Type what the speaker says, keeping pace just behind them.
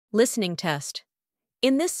Listening test.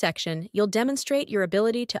 In this section, you'll demonstrate your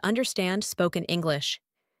ability to understand spoken English.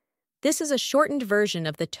 This is a shortened version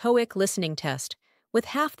of the TOEIC listening test, with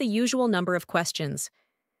half the usual number of questions.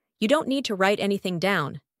 You don't need to write anything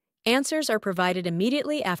down. Answers are provided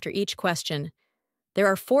immediately after each question. There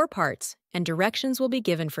are 4 parts, and directions will be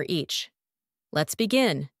given for each. Let's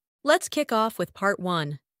begin. Let's kick off with Part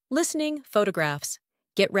 1, Listening Photographs.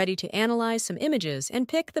 Get ready to analyze some images and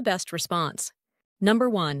pick the best response. Number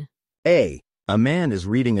 1. A. A man is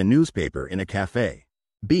reading a newspaper in a cafe.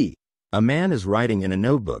 B. A man is writing in a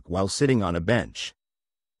notebook while sitting on a bench.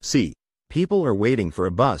 C. People are waiting for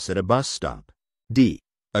a bus at a bus stop. D.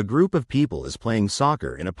 A group of people is playing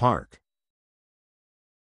soccer in a park.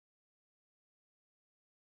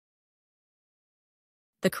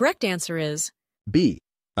 The correct answer is B.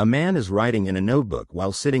 A man is writing in a notebook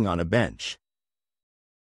while sitting on a bench.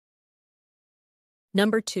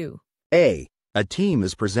 Number 2. A. A team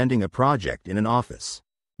is presenting a project in an office.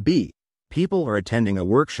 B. People are attending a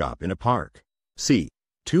workshop in a park. C.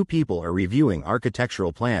 2 people are reviewing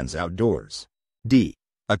architectural plans outdoors. D.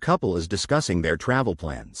 A couple is discussing their travel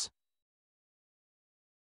plans.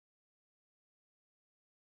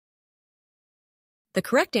 The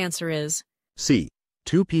correct answer is C.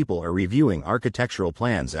 2 people are reviewing architectural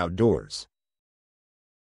plans outdoors.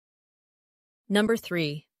 Number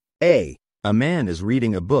 3. A. A man is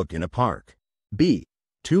reading a book in a park. B.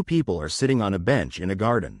 2 people are sitting on a bench in a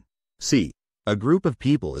garden. C. A group of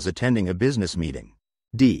people is attending a business meeting.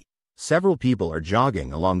 D. Several people are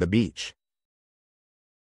jogging along the beach.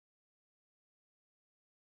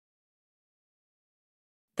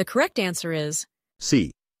 The correct answer is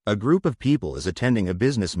C. A group of people is attending a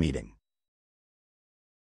business meeting.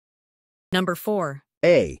 Number 4.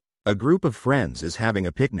 A. A group of friends is having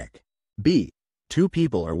a picnic. B. 2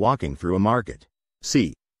 people are walking through a market.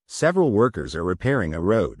 C. Several workers are repairing a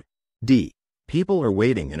road. D. People are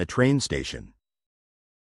waiting in a train station.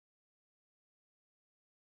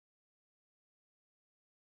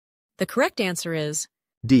 The correct answer is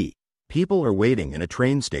D. People are waiting in a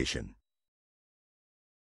train station.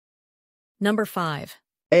 Number 5.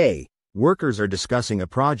 A. Workers are discussing a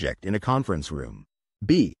project in a conference room.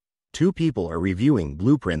 B. 2 people are reviewing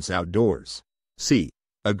blueprints outdoors. C.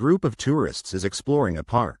 A group of tourists is exploring a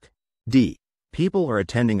park. D. People are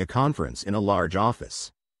attending a conference in a large office.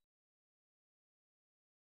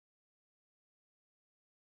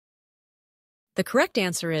 The correct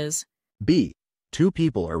answer is B. 2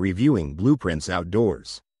 people are reviewing blueprints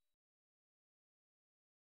outdoors.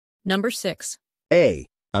 Number 6. A.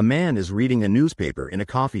 A man is reading a newspaper in a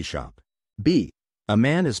coffee shop. B. A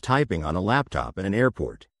man is typing on a laptop at an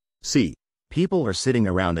airport. C. People are sitting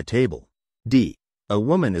around a table. D. A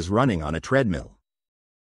woman is running on a treadmill.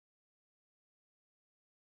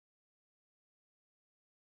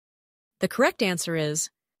 The correct answer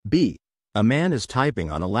is B. A man is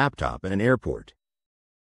typing on a laptop at an airport.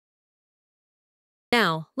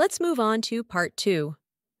 Now, let's move on to Part 2.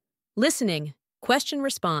 Listening, question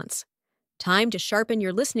response. Time to sharpen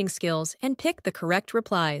your listening skills and pick the correct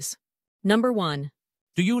replies. Number 1.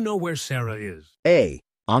 Do you know where Sarah is? A.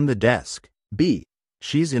 On the desk. B.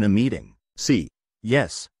 She's in a meeting. C.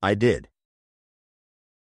 Yes, I did.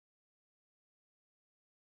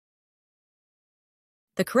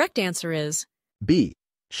 The correct answer is B.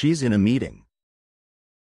 She's in a meeting.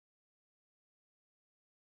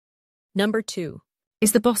 Number 2.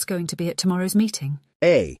 Is the boss going to be at tomorrow's meeting?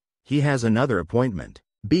 A. He has another appointment.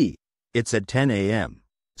 B. It's at 10 a.m.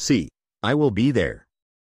 C. I will be there.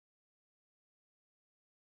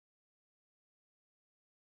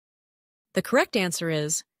 The correct answer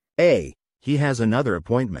is A. He has another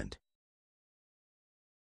appointment.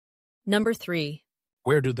 Number 3.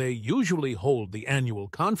 Where do they usually hold the annual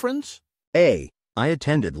conference? A. I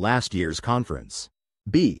attended last year's conference.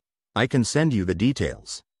 B. I can send you the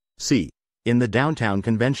details. C. In the downtown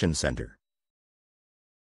convention center.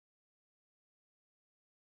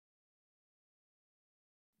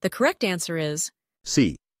 The correct answer is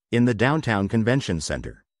C. In the downtown convention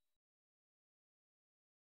center.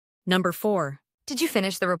 Number 4. Did you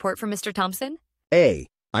finish the report from Mr. Thompson? A.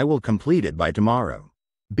 I will complete it by tomorrow.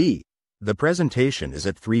 B. The presentation is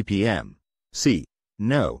at 3 p.m. C.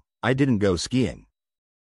 No, I didn't go skiing.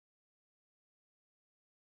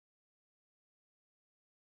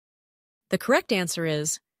 The correct answer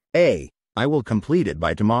is A. I will complete it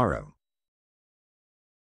by tomorrow.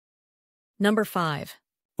 Number 5.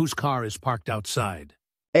 Whose car is parked outside?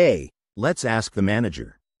 A. Let's ask the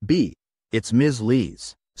manager. B. It's Ms.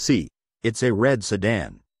 Lee's. C. It's a red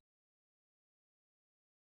sedan.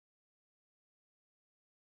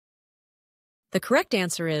 The correct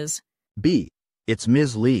answer is B. it's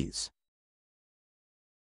Ms. Lee's.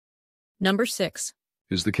 Number 6.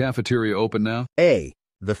 Is the cafeteria open now? A,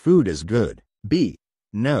 the food is good. B,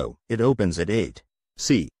 no, it opens at 8.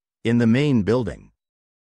 C, in the main building.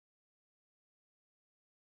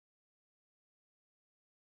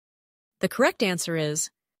 The correct answer is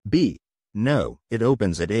B, no, it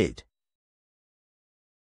opens at 8.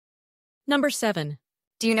 number 7.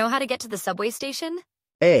 Do you know how to get to the subway station?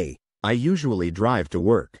 A, I usually drive to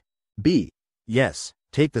work. B, yes,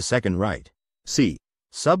 take the second right. C,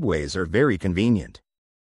 subways are very convenient.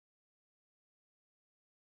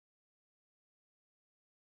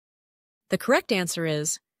 The correct answer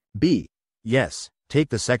is B, yes, take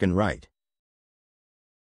the second right.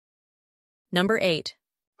 number 8.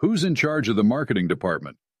 Who's in charge of the marketing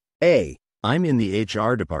department? A, I'm in the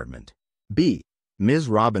HR department. B, Ms.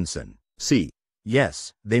 Robinson. C,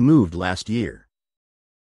 yes, they moved last year.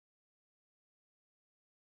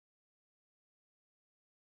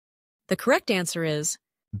 The correct answer is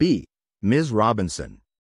B, Ms. Robinson.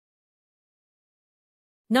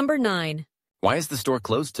 number 9. Why is the store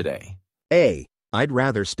closed today? A, I'd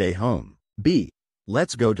rather stay home. B,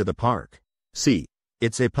 let's go to the park. C,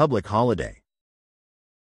 it's a public holiday.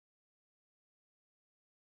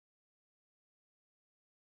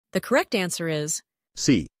 The correct answer is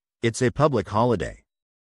C, it's a public holiday.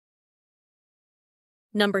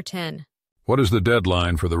 number 10. What is the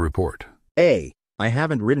deadline for the report? A, I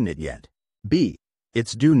haven't written it yet. B,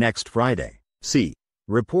 it's due next Friday. C,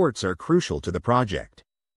 reports are crucial to the project.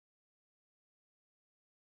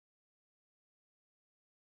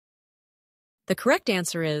 The correct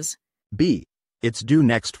answer is B, it's due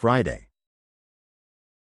next Friday.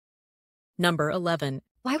 number 11.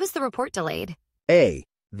 Why was the report delayed? A,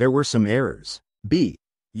 there were some errors. B,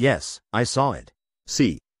 yes, I saw it.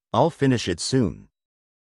 C, I'll finish it soon.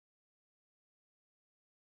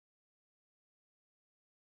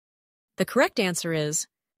 The correct answer is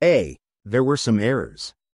A, there were some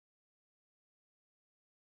errors.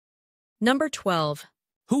 number 12.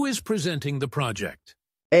 Who is presenting the project?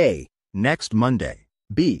 A, next Monday.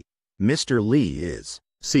 B, Mr. Lee is.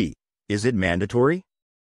 C, is it mandatory?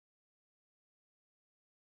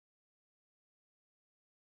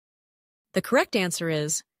 The correct answer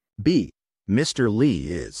is B, Mr. Lee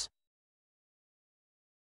is.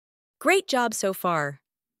 great job so far.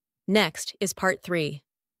 Next is part 3.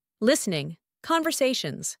 Listening,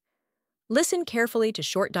 conversations. Listen carefully to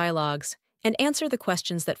short dialogues and answer the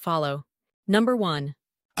questions that follow. Number 1.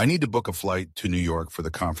 I need to book a flight to New York for the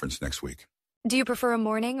conference next week. Do you prefer a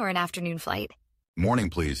morning or an afternoon flight? Morning,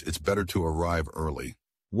 please. It's better to arrive early.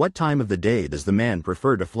 What time of the day does the man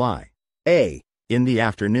prefer to fly? A, in the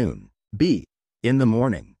afternoon. B, in the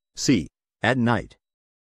morning. C, at night.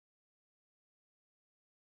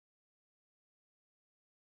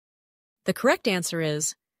 The correct answer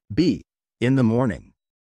is B, in the morning.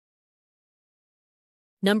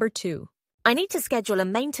 number 2. I need to schedule a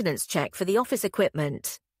maintenance check for the office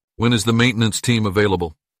equipment. When is the maintenance team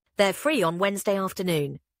available? They're free on Wednesday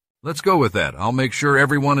afternoon. Let's go with that. I'll make sure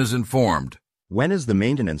everyone is informed. When is the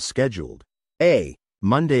maintenance scheduled? A,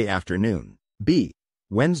 Monday afternoon. B,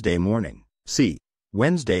 Wednesday morning. C,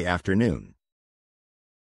 Wednesday afternoon.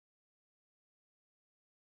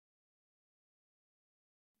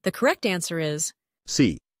 The correct answer is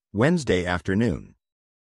C, Wednesday afternoon.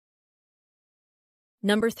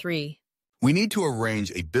 number 3. We need to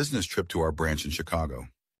arrange a business trip to our branch in Chicago.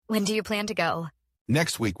 When do you plan to go?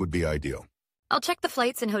 Next week would be ideal. I'll check the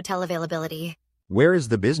flights and hotel availability. Where is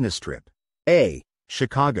the business trip? A,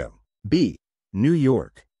 Chicago. B, New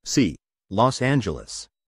York. C, Los Angeles.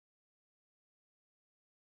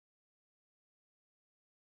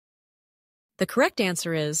 The correct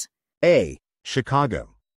answer is A,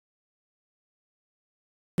 Chicago.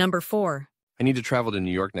 number 4. I need to travel to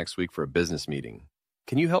New York next week for a business meeting.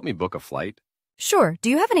 Can you help me book a flight? Sure. Do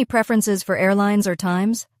you have any preferences for airlines or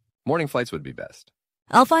times? Morning flights would be best.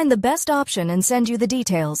 I'll find the best option and send you the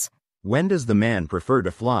details. When does the man prefer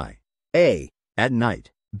to fly? A, at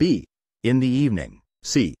night. B, in the evening.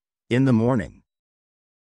 C, in the morning.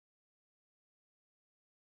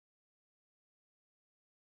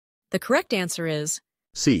 The correct answer is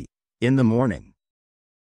C, in the morning.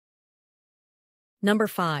 number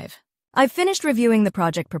 5. I've finished reviewing the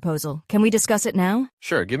project proposal. Can we discuss it now?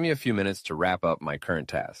 Sure, give me a few minutes to wrap up my current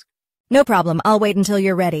task. No problem. I'll wait until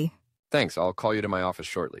you're ready. Thanks, I'll call you to my office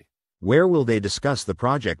shortly. Where will they discuss the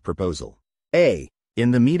project proposal? A,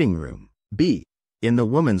 in the meeting room. B, in the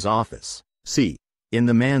woman's office. C, in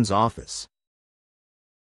the man's office.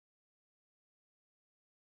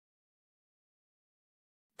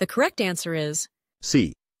 The correct answer is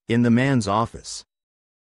C, in the man's office.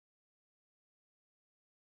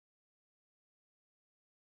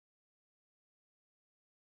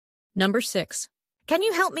 Number 6. Can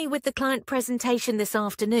you help me with the client presentation this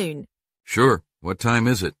afternoon? Sure. What time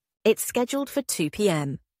is it? It's scheduled for 2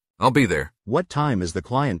 p.m. I'll be there. What time is the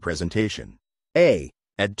client presentation? A.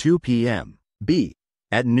 At 2 p.m. B.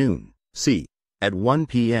 At noon. C. At 1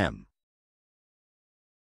 p.m.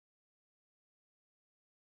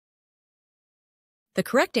 The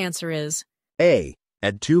correct answer is A.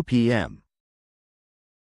 At 2 p.m.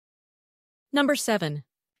 Number 7.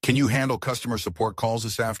 Can you handle customer support calls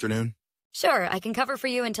this afternoon? Sure, I can cover for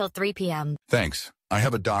you until 3 p.m. Thanks. I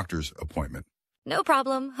have a doctor's appointment. No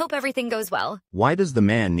problem. Hope everything goes well. Why does the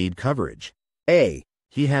man need coverage? A.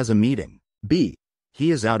 He has a meeting. B. He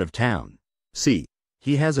is out of town. C.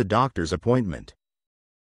 He has a doctor's appointment.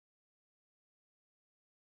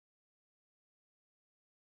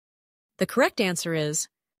 The correct answer is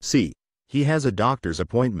C. He has a doctor's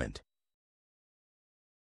appointment.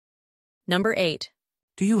 Number 8.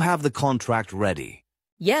 Do you have the contract ready?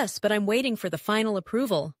 Yes, but I'm waiting for the final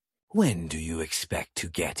approval. When do you expect to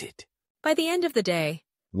get it? By the end of the day.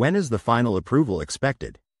 When is the final approval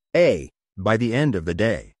expected? A. By the end of the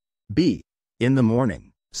day. B. In the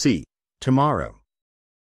morning. C. Tomorrow.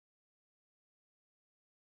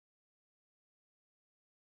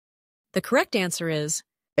 The correct answer is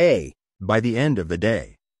A. By the end of the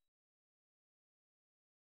day.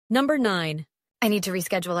 Number 9. I need to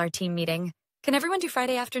reschedule our team meeting. Can everyone do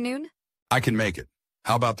Friday afternoon? I can make it.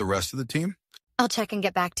 How about the rest of the team? I'll check and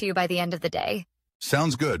get back to you by the end of the day.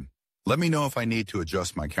 Sounds good. Let me know if I need to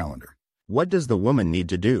adjust my calendar. What does the woman need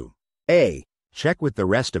to do? A. Check with the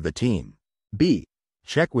rest of the team. B.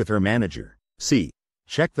 Check with her manager. C.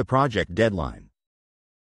 Check the project deadline.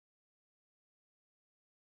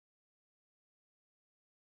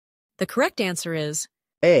 The correct answer is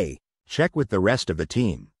A. Check with the rest of the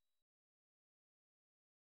team.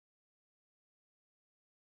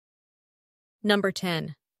 Number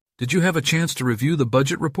 10. Did you have a chance to review the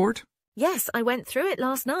budget report? Yes, I went through it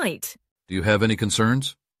last night. Do you have any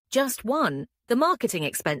concerns? Just one. The marketing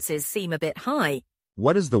expenses seem a bit high.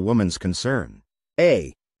 What is the woman's concern?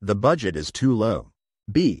 A. The budget is too low.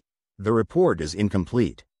 B. The report is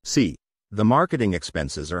incomplete. C. The marketing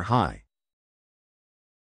expenses are high.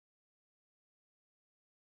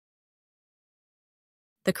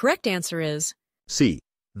 The correct answer is C.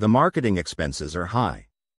 The marketing expenses are high.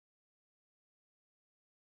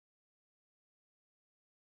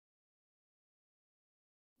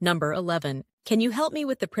 Number 11. Can you help me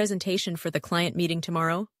with the presentation for the client meeting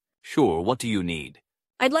tomorrow? Sure, what do you need?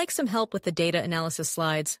 I'd like some help with the data analysis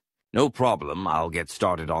slides. No problem, I'll get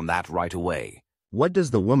started on that right away. What does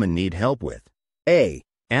the woman need help with? A.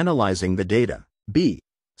 Analyzing the data. B.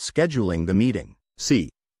 Scheduling the meeting. C.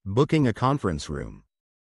 Booking a conference room.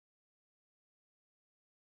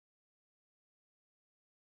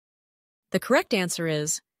 The correct answer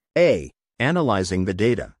is A. Analyzing the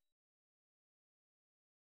data.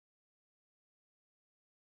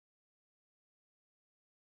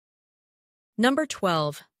 Number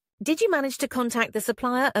 12. Did you manage to contact the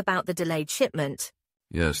supplier about the delayed shipment?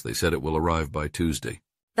 Yes, they said it will arrive by Tuesday.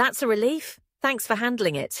 That's a relief. Thanks for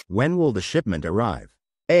handling it. When will the shipment arrive?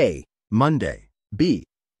 A. Monday. B.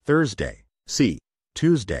 Thursday. C.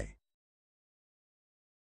 Tuesday.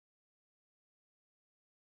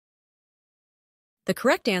 The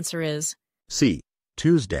correct answer is C.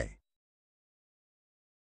 Tuesday.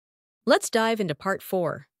 Let's dive into part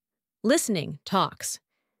 4. Listening talks.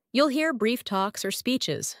 You'll hear brief talks or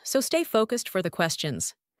speeches, so stay focused for the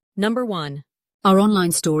questions. Number 1. Our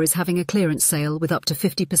online store is having a clearance sale with up to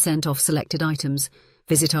 50% off selected items.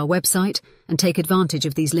 Visit our website and take advantage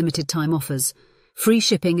of these limited time offers. Free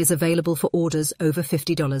shipping is available for orders over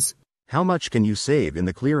 $50. How much can you save in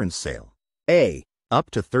the clearance sale? A.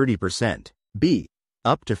 Up to 30%. B.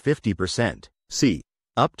 Up to 50%. C.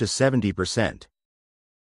 Up to 70%.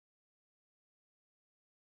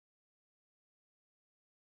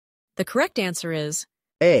 The correct answer is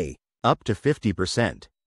A. Up to 50%.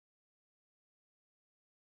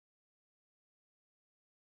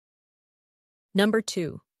 Number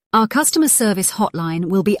 2. Our customer service hotline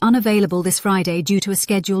will be unavailable this Friday due to a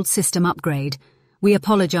scheduled system upgrade. We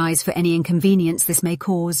apologize for any inconvenience this may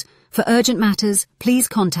cause. For urgent matters, please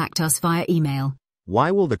contact us via email.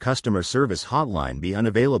 Why will the customer service hotline be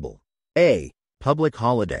unavailable? A. Public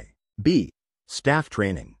holiday. B. Staff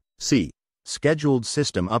training. C. Scheduled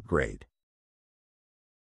system upgrade.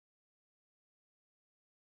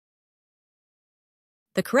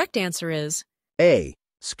 The correct answer is A.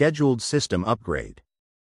 Scheduled system upgrade.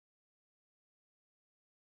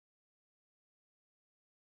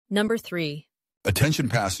 Number 3. Attention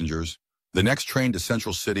passengers. The next train to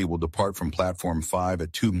Central City will depart from Platform 5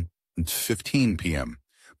 at 2:15 p.m.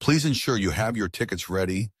 Please ensure you have your tickets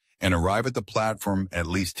ready and arrive at the platform at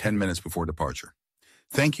least 10 minutes before departure.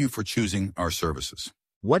 Thank you for choosing our services.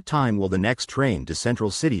 What time will the next train to Central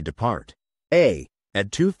City depart? A. At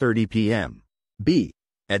 2:30 p.m. B.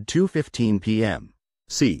 At 2:15 p.m.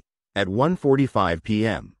 C. At 1:45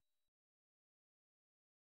 p.m.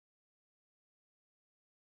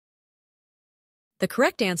 The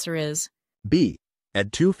correct answer is B. At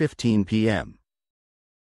 2:15 p.m.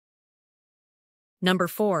 Number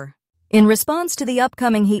 4. In response to the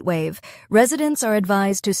upcoming heat wave, residents are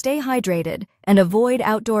advised to stay hydrated and avoid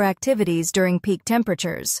outdoor activities during peak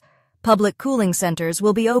temperatures. Public cooling centers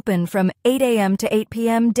will be open from 8 a.m. to 8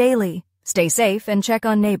 p.m. daily. Stay safe and check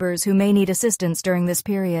on neighbors who may need assistance during this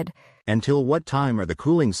period. Until what time are the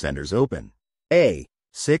cooling centers open? A.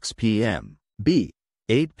 6 p.m. B.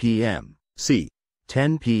 8 p.m. C.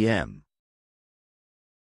 10 p.m.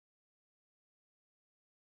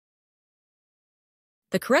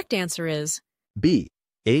 The correct answer is B.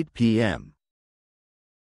 8 p.m.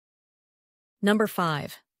 Number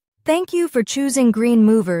 5. Thank you for choosing Green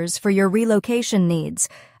Movers for your relocation needs.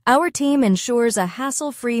 Our team ensures a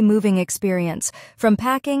hassle-free moving experience, from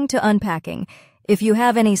packing to unpacking. If you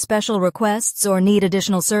have any special requests or need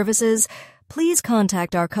additional services, please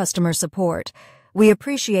contact our customer support. We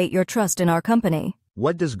appreciate your trust in our company.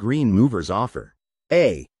 What does Green Movers offer?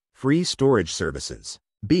 A. Free storage services.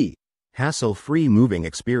 B. Hassle-free moving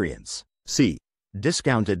experience. C.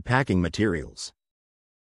 Discounted packing materials.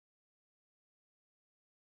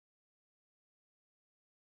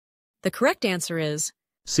 The correct answer is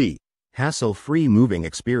C. Hassle-free moving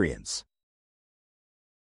experience.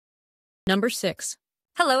 Number 6.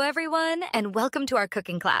 Hello, everyone, and welcome to our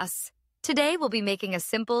cooking class. Today, we'll be making a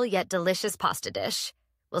simple yet delicious pasta dish.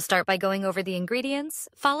 We'll start by going over the ingredients,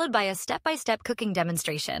 followed by a step-by-step cooking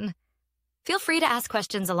demonstration. Feel free to ask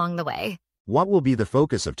questions along the way. What will be the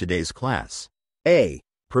focus of today's class? A.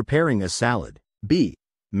 Preparing a salad. B.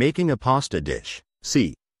 Making a pasta dish.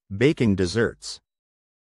 C. Baking desserts.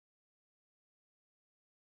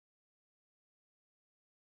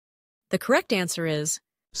 The correct answer is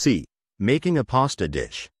C. Making a pasta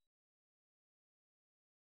dish.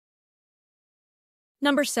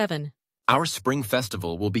 Number 7. Our spring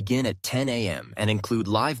festival will begin at 10 a.m. and include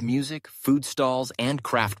live music, food stalls, and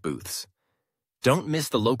craft booths. Don't miss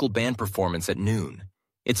the local band performance at noon.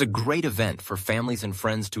 It's a great event for families and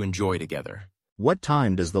friends to enjoy together. What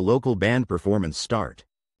time does the local band performance start?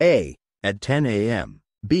 A. At 10 a.m.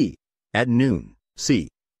 B. At noon. C.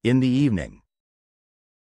 In the evening.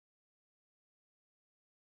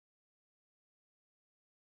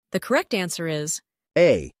 The correct answer is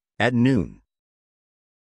A. At noon.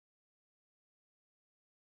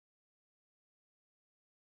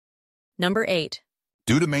 Number 8.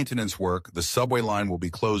 Due to maintenance work, the subway line will be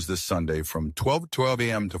closed this Sunday from 12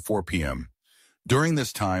 a.m. to 4 p.m. During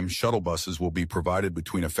this time, shuttle buses will be provided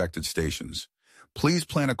between affected stations. Please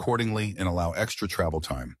plan accordingly and allow extra travel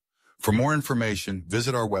time. For more information,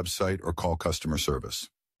 visit our website or call customer service.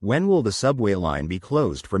 When will the subway line be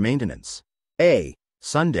closed for maintenance? A.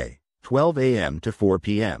 Sunday, 12 a.m. to 4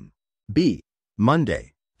 p.m. B.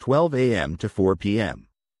 Monday, 12 a.m. to 4 p.m.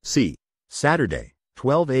 C. Saturday,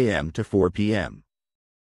 12 a.m. to 4 p.m.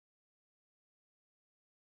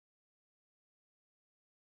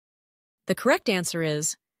 The correct answer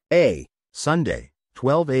is A. Sunday,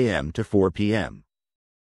 12 a.m. to 4 p.m.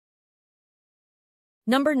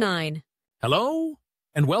 Number 9. Hello,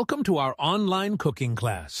 and welcome to our online cooking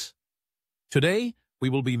class. Today, we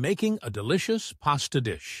will be making a delicious pasta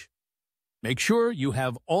dish. Make sure you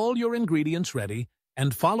have all your ingredients ready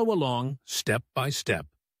and follow along step by step.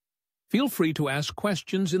 Feel free to ask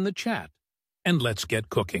questions in the chat, and let's get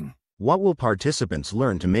cooking. What will participants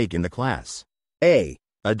learn to make in the class? A.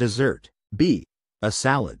 A dessert. B. A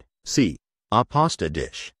salad. C. A pasta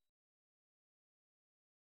dish.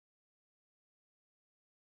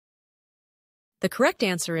 The correct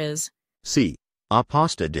answer is C. A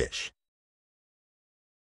pasta dish.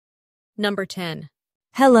 Number 10.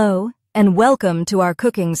 Hello, and welcome to our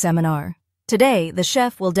cooking seminar. Today, the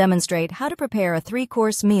chef will demonstrate how to prepare a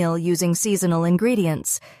 3-course meal using seasonal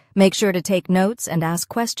ingredients. Make sure to take notes and ask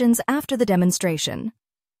questions after the demonstration.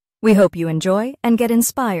 We hope you enjoy and get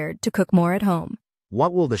inspired to cook more at home.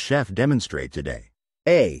 What will the chef demonstrate today?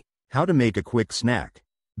 A. How to make a quick snack.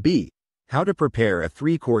 B. How to prepare a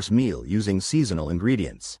 3-course meal using seasonal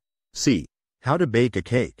ingredients. C. How to bake a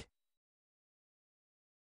cake.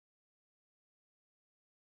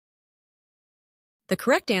 The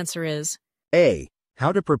correct answer is A.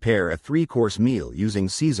 How to prepare a 3-course meal using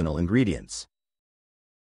seasonal ingredients.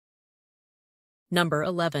 Number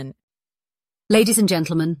 11. Ladies and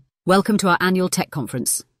gentlemen, welcome to our annual tech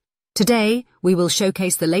conference. Today, we will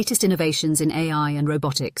showcase the latest innovations in AI and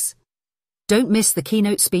robotics. Don't miss the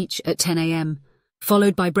keynote speech at 10 a.m.,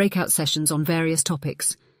 followed by breakout sessions on various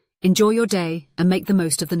topics. Enjoy your day and make the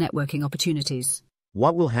most of the networking opportunities.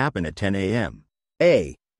 What will happen at 10 a.m.?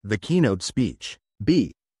 A. The keynote speech.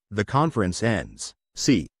 B. The conference ends.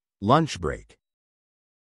 C. Lunch break.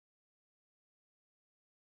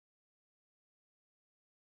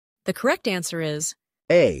 The correct answer is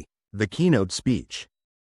A. The keynote speech.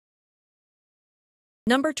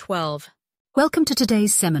 number 12. Welcome to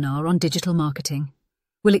today's seminar on digital marketing.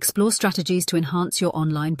 We'll explore strategies to enhance your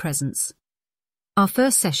online presence. Our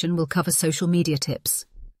first session will cover social media tips.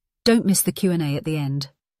 Don't miss the Q&A at the end.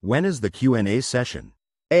 When is the Q&A session?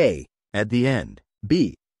 A. At the end.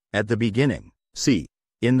 B. At the beginning. C.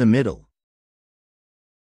 In the middle.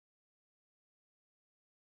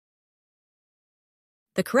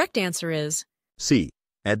 The correct answer is C.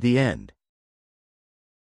 At the end.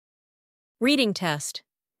 reading test.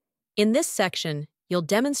 In this section,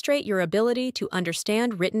 you'll demonstrate your ability to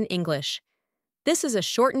understand written English. This is a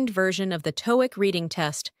shortened version of the TOEIC reading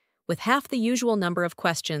test with half the usual number of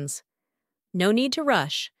questions. No need to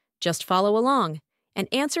rush, just follow along, and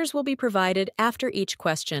answers will be provided after each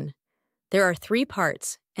question. There are 3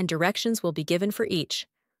 parts, and directions will be given for each.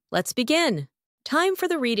 Let's begin! Time for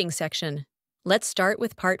the reading section. Let's start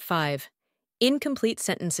with Part 5. Incomplete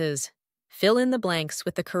sentences. Fill in the blanks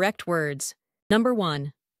with the correct words. Number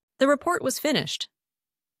 1. The report was finished.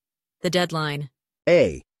 The deadline.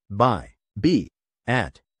 A. By. B.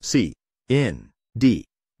 At. C. In. D.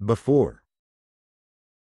 Before.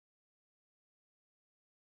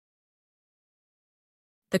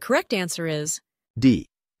 The correct answer is D.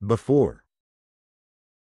 Before.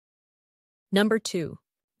 Number 2.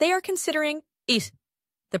 They are considering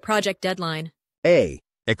the project deadline. A.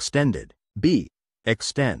 Extended. B.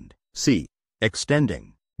 Extend. C.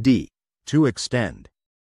 Extending. D. To extend.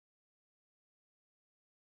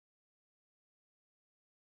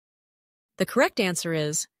 The correct answer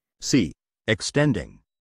is C. Extending.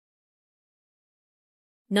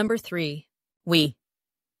 Number 3. We.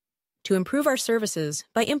 To improve our services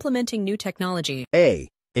by implementing new technology. A.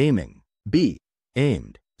 Aiming. B.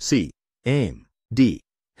 Aimed. C. Aim. D.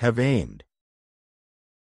 Have aimed.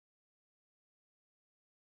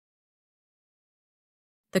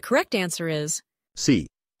 The correct answer is C.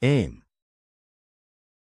 Aim.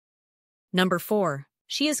 Number 4.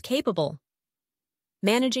 She is capable.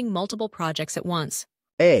 Managing multiple projects at once.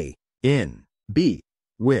 A. In. B.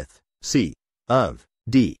 With. C. Of.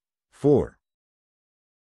 D. For.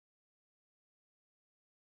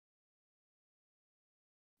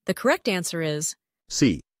 The correct answer is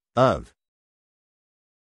C. Of.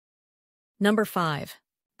 Number 5.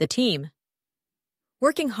 The team.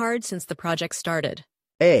 Working hard since the project started.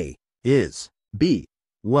 A. Is. B.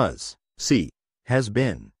 Was. C. Has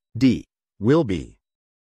been. D. Will be.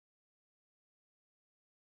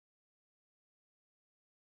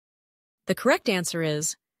 The correct answer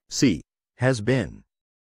is C. Has been.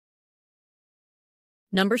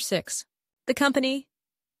 Number 6. The company.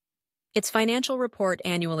 Its financial report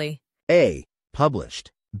annually. A.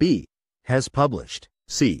 Published. B. Has published.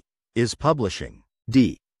 C. Is publishing.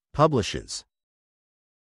 D. Publishes.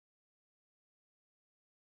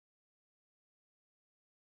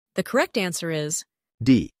 The correct answer is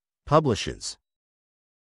D. Publishes.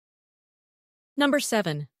 Number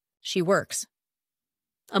 7. She works.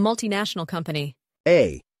 A multinational company.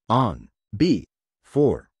 A. On. B.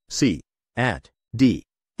 For. C. At. D.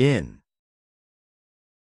 In.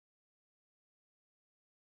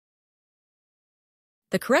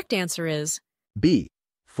 The correct answer is B.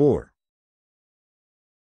 For.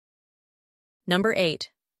 Number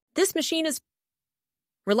 8. This machine is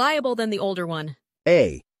reliable than the older one.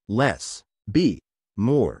 A. Less. B.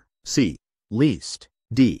 More. C. Least.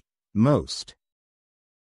 D. Most.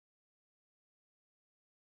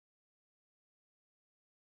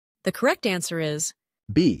 The correct answer is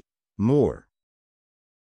B. More.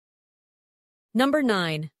 Number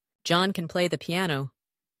 9. John can play the piano.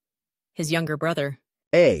 His younger brother.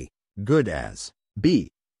 A. Good as. B.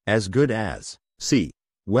 As good as. C.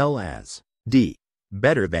 Well as. D.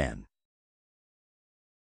 Better than.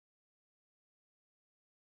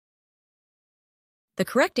 The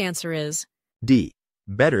correct answer is D.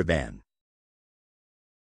 Better than.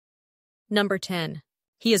 Number 10.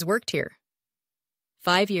 He has worked here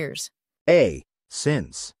 5 years. A.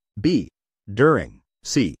 Since. B. During.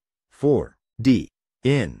 C. For. D.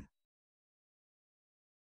 In.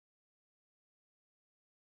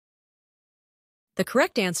 The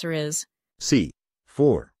correct answer is C.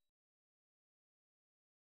 For.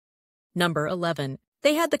 Number 11.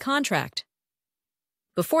 They had the contract.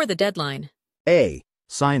 before the deadline. A.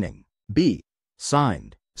 Signing. B.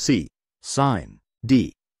 Signed. C. Sign.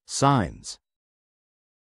 D. Signs.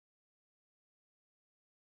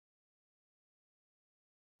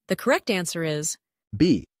 The correct answer is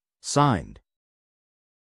B. Signed.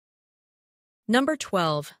 number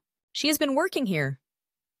 12. She has been working here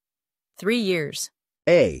 3 years.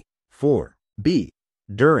 A. For. B.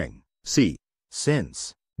 During. C.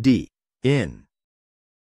 Since. D. In.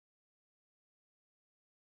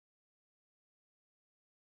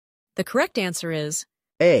 The correct answer is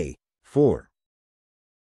A. For.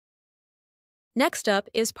 Next up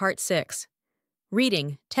is Part 6.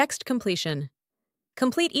 Reading, text completion.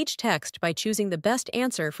 Complete each text by choosing the best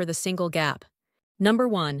answer for the single gap. Number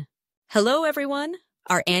 1. Hello, everyone.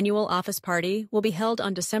 Our annual office party will be held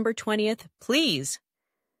on December 20th. Please.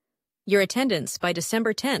 Your attendance by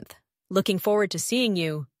December 10th. Looking forward to seeing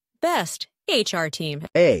you. Best, HR team.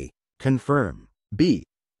 A. Confirm. B.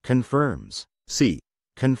 Confirms. C.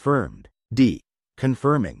 Confirmed. D.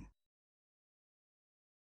 Confirming.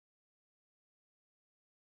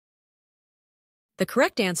 The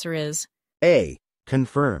correct answer is A.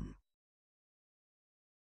 Confirm.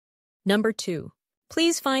 Number 2.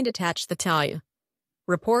 Please find attached the TOEIC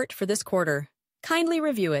report for this quarter. Kindly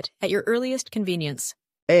review it at your earliest convenience.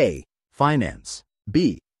 A. Finance.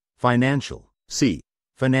 B. Financial. C.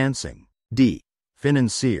 Financing. D.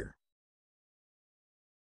 Financier.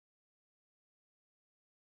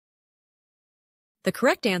 The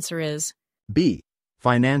correct answer is B.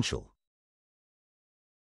 Financial.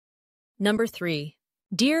 Number 3.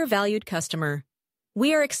 Dear valued customer,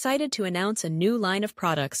 we are excited to announce a new line of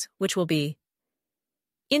products which will be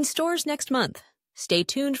in stores next month. Stay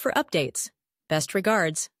tuned for updates. Best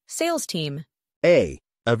regards, sales team. A.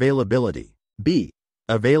 Availability. B.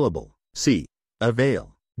 Available. C.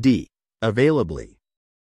 Avail. D. Availably.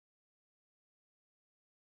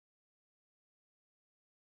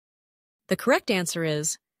 The correct answer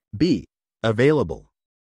is B. Available.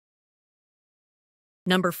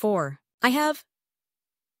 Number 4. I have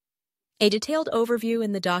a detailed overview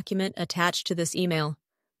in the document attached to this email.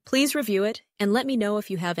 Please review it and let me know if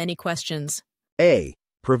you have any questions. A.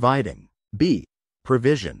 Providing. B.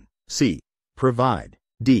 Provision. C. Provide.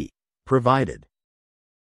 D. Provided.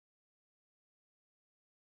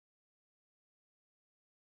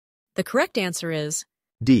 The correct answer is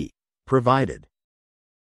D. Provided.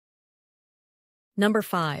 Number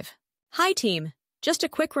 5. Hi team, just a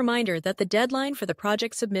quick reminder that the deadline for the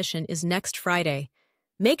project submission is next Friday.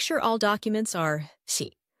 Make sure all documents are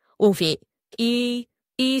signed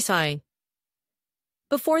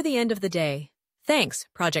before the end of the day. Thanks,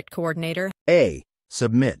 project coordinator. A.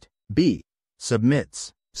 Submit. B.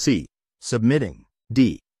 Submits. C. Submitting.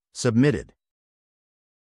 D. Submitted.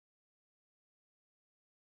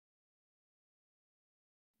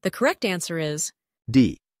 The correct answer is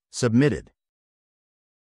D. Submitted.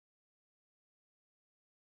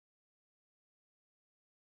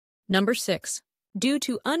 Number 6. Due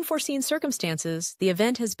to unforeseen circumstances, the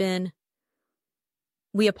event has been.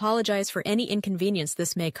 We apologize for any inconvenience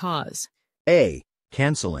this may cause. A.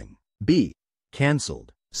 Canceling. B.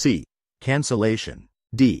 Cancelled. C. Cancellation.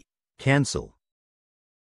 D. Cancel.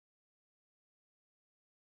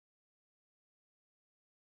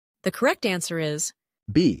 The correct answer is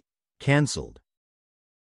B. Cancelled.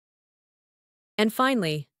 And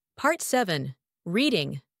finally, Part 7.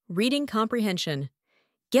 Reading, reading comprehension.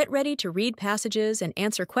 Get ready to read passages and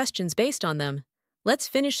answer questions based on them. Let's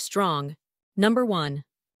finish strong. Number 1.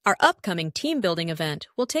 Our upcoming team building event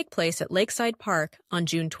will take place at Lakeside Park on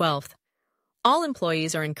June 12th. All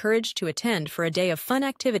employees are encouraged to attend for a day of fun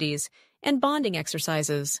activities and bonding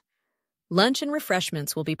exercises. Lunch and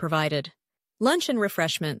refreshments will be provided. Lunch and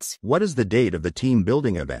refreshments. What is the date of the team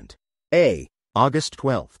building event? A. August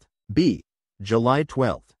 12th. B. July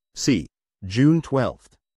 12th. C. June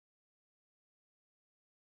 12th.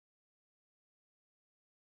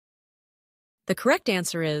 The correct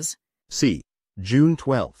answer is C. June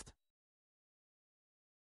 12th.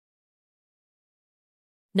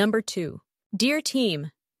 Number 2. Dear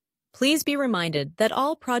team, please be reminded that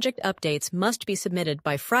all project updates must be submitted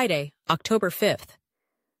by Friday, October 5th.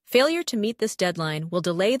 Failure to meet this deadline will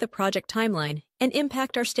delay the project timeline and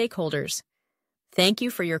impact our stakeholders. Thank you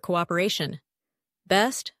for your cooperation.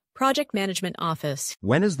 Best, Project Management Office.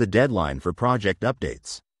 When is the deadline for project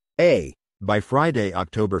updates? A. By Friday,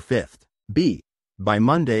 October 5th. B. By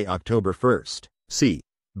Monday, October 1st. C.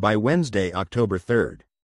 By Wednesday, October 3rd.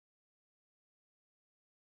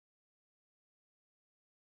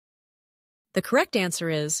 The correct answer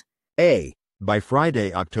is A. By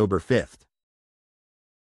Friday, October 5th.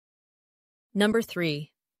 Number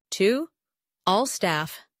 3. 2. All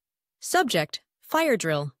staff. Subject, fire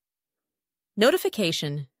drill.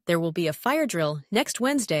 Notification, there will be a fire drill next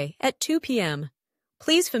Wednesday at 2 p.m.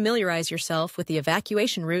 Please familiarize yourself with the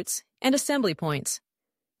evacuation routes and assembly points.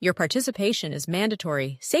 Your participation is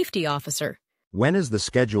mandatory, safety officer. When is the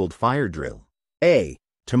scheduled fire drill? A.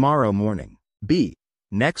 Tomorrow morning. B.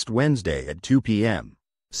 Next Wednesday at 2 p.m.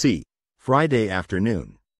 C. Friday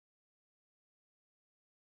afternoon.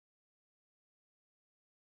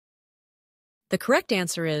 The correct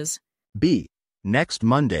answer is B. Next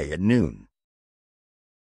Monday at noon.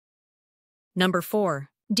 Number 4.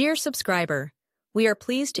 Dear subscriber, we are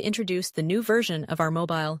pleased to introduce the new version of our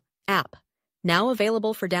mobile app, now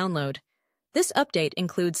available for download. This update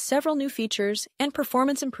includes several new features and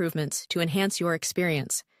performance improvements to enhance your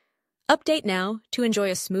experience. Update now to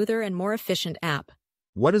enjoy a smoother and more efficient app.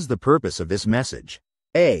 What is the purpose of this message?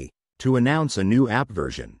 A. To announce a new app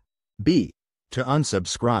version. B. To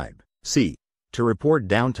unsubscribe. C. To report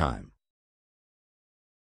downtime.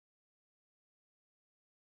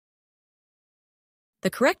 The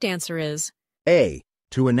correct answer is A.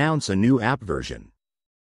 To announce a new app version.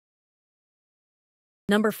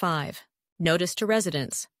 Number 5. Notice to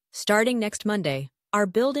residents. Starting next Monday, our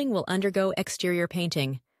building will undergo exterior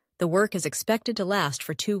painting. The work is expected to last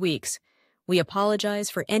for 2 weeks. We apologize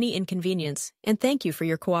for any inconvenience and thank you for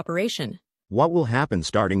your cooperation. What will happen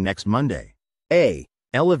starting next Monday? A.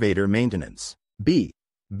 Elevator maintenance. B.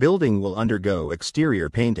 Building will undergo exterior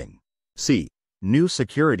painting. C. New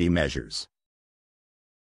security measures.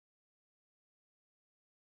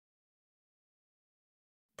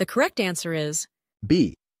 The correct answer is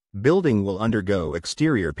B. Building will undergo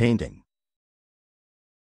exterior painting.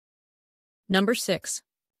 Number 6.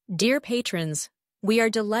 Dear patrons, we are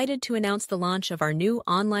delighted to announce the launch of our new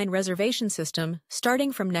online reservation system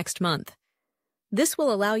starting from next month. This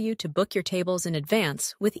will allow you to book your tables in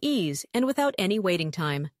advance with ease and without any waiting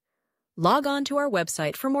time. Log on to our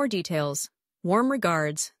website for more details. Warm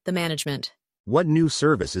regards, the management. What new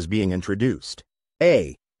service is being introduced?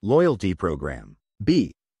 A. Loyalty program.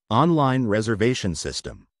 B. Online reservation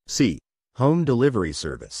system. C. Home delivery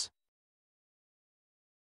service.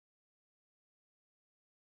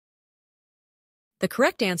 The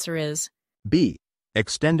correct answer is B.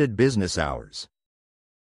 Extended business hours.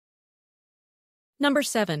 Number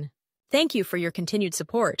 7. Thank you for your continued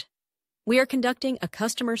support. We are conducting a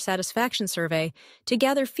customer satisfaction survey to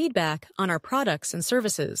gather feedback on our products and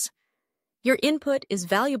services. Your input is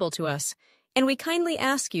valuable to us, and we kindly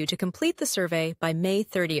ask you to complete the survey by May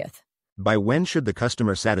 30th. By when should the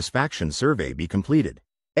customer satisfaction survey be completed?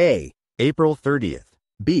 A. April 30th.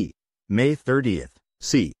 B. May 30th.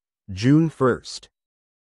 C. June 1st.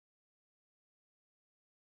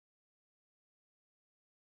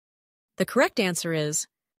 The correct answer is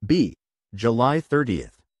B. July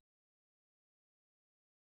 30th.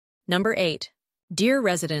 Number 8. Dear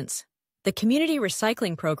residents, the Community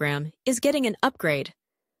Recycling Program is getting an upgrade.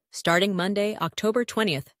 Starting Monday, October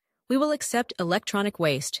 20th, we will accept electronic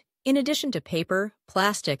waste, in addition to paper,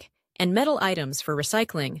 plastic, and metal items for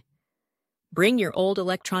recycling. Bring your old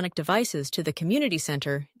electronic devices to the community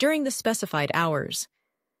center during the specified hours.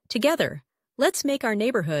 Together, let's make our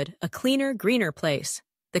neighborhood a cleaner, greener place.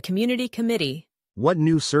 The Community Committee. What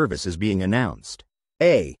new service is being announced?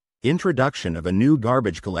 A. Introduction of a new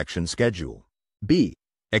garbage collection schedule. B.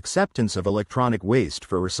 Acceptance of electronic waste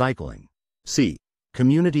for recycling. C.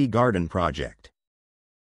 Community garden project.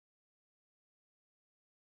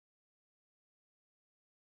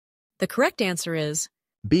 The correct answer is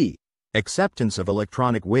B. Acceptance of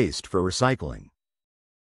electronic waste for recycling.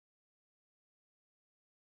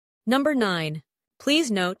 Number 9.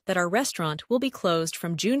 Please note that our restaurant will be closed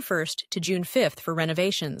from June 1st to June 5th for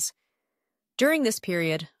renovations. During this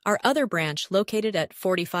period, our other branch located at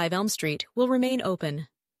 45 Elm Street will remain open.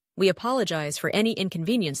 We apologize for any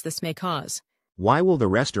inconvenience this may cause. Why will the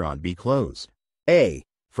restaurant be closed? A.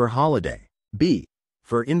 For holiday. B.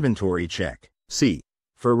 For inventory check. C.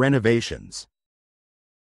 For renovations.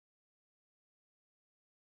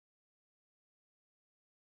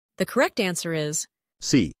 The correct answer is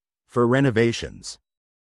C. For renovations.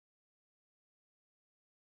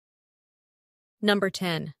 Number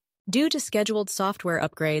 10. Due to scheduled software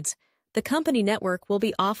upgrades, the company network will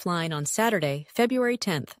be offline on Saturday, February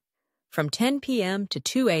 10th, from 10 p.m. to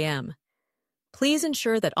 2 a.m. Please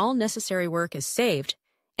ensure that all necessary work is saved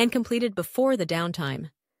and completed before the downtime.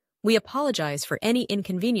 We apologize for any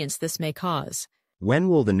inconvenience this may cause. When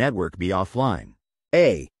will the network be offline?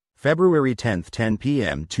 A. February 10th, 10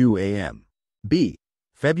 p.m. 2 a.m. B.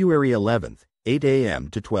 February 11th, 8 a.m.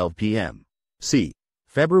 to 12 p.m. C.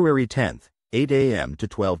 February 10th, 8 a.m. to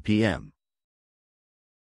 12 p.m.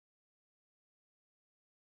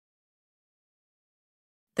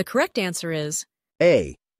 The correct answer is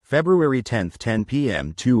A. February 10th, 10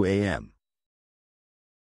 p.m. 2 a.m.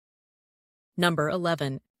 Number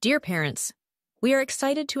 11. Dear parents, we are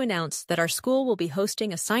excited to announce that our school will be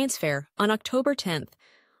hosting a science fair on October 10th.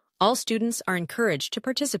 All students are encouraged to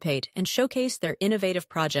participate and showcase their innovative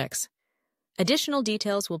projects. Additional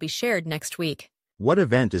details will be shared next week. What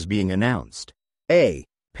event is being announced? A.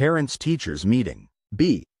 Parents-teachers meeting.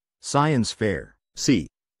 B. Science fair. C.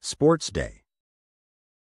 Sports day.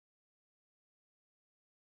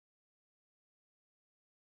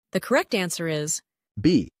 The correct answer is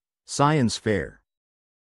B. Science fair.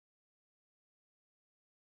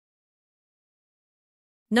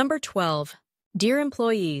 Number 12. Dear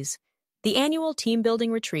employees, the annual team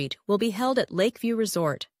building retreat will be held at Lakeview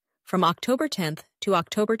Resort from October 10th to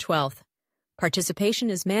October 12th. Participation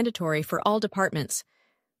is mandatory for all departments.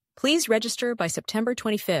 Please register by September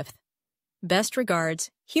 25th. Best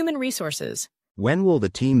regards, Human Resources. When will the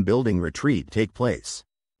team building retreat take place?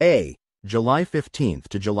 A. July 15th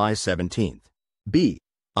to July 17th. B.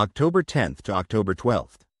 October 10th to October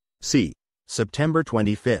 12th. C. September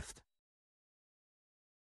 25th.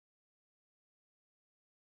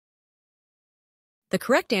 The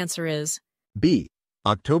correct answer is B.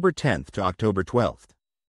 October 10th to October 12th.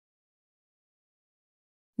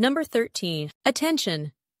 Number 13.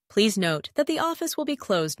 Attention! Please note that the office will be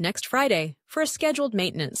closed next Friday for a scheduled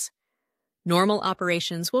maintenance. Normal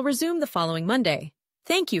operations will resume the following Monday.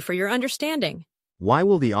 Thank you for your understanding. Why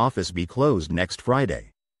will the office be closed next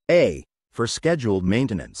Friday? A. For scheduled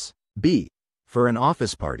maintenance. B. For an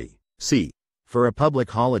office party. C. For a public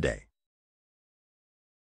holiday.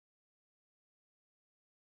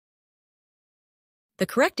 The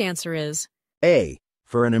correct answer is A.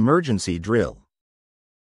 For an emergency drill.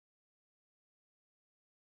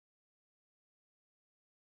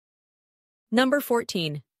 Number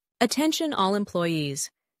 14. Attention all employees.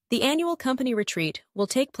 The annual company retreat will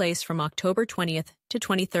take place from October 20th to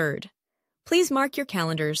 23rd. Please mark your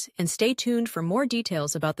calendars and stay tuned for more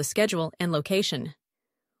details about the schedule and location.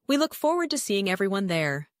 We look forward to seeing everyone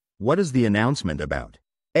there. What is the announcement about?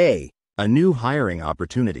 A. A new hiring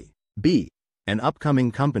opportunity. B. An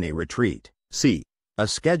upcoming company retreat. C. A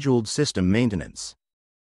scheduled system maintenance.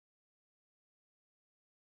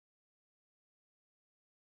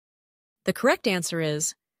 The correct answer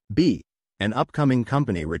is B. An upcoming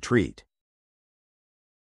company retreat.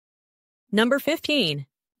 Number 15.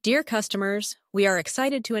 Dear customers, we are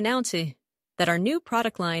excited to announce that our new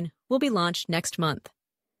product line will be launched next month.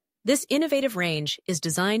 This innovative range is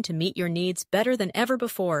designed to meet your needs better than ever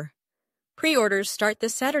before. Pre-orders start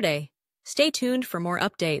this Saturday. Stay tuned for more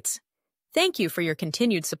updates. Thank you for your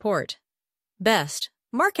continued support. Best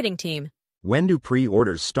Marketing Team. When do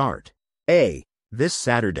pre-orders start? A. This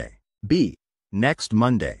Saturday. B. Next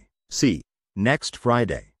Monday. C. Next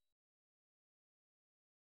Friday.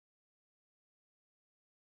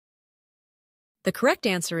 The correct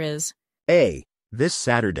answer is A. This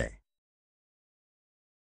Saturday.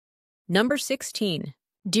 Number 16.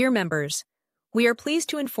 Dear members, we are pleased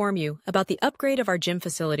to inform you about the upgrade of our gym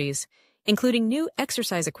facilities, including new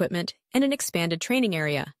exercise equipment and an expanded training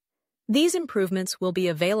area. These improvements will be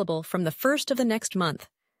available from the 1st of the next month.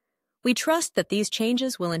 We trust that these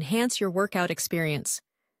changes will enhance your workout experience.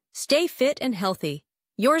 Stay fit and healthy.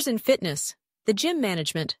 Yours in Fitness, the Gym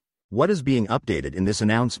Management. What is being updated in this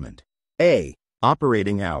announcement? A.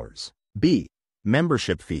 Operating hours. B.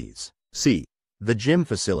 Membership fees. C. The gym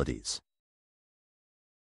facilities.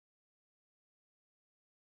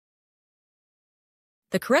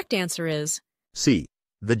 The correct answer is C.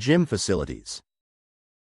 The gym facilities.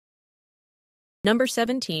 Number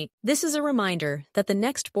 17. This is a reminder that the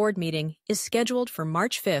next board meeting is scheduled for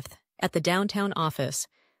March 5th at the downtown office,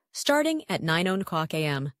 starting at 9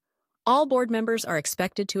 a.m. All board members are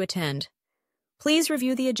expected to attend. Please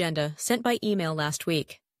review the agenda sent by email last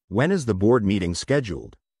week. When is the board meeting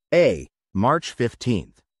scheduled? A. March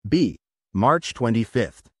 15th. B. March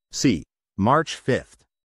 25th. C. March 5th.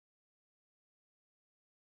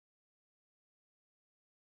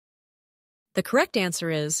 The correct answer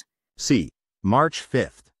is C. March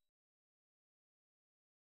 5th.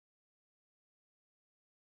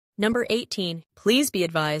 Number 18. Please be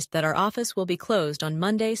advised that our office will be closed on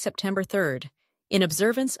Monday, September 3rd, in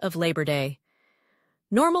observance of Labor Day.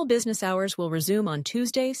 Normal business hours will resume on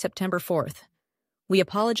Tuesday, September 4th. We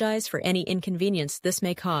apologize for any inconvenience this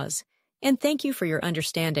may cause, and thank you for your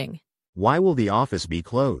understanding. Why will the office be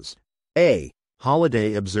closed? A.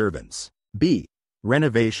 Holiday observance. B.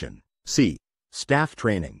 Renovation. C. Staff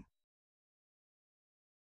training.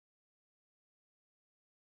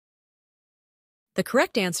 The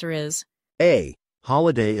correct answer is A.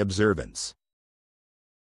 Holiday observance.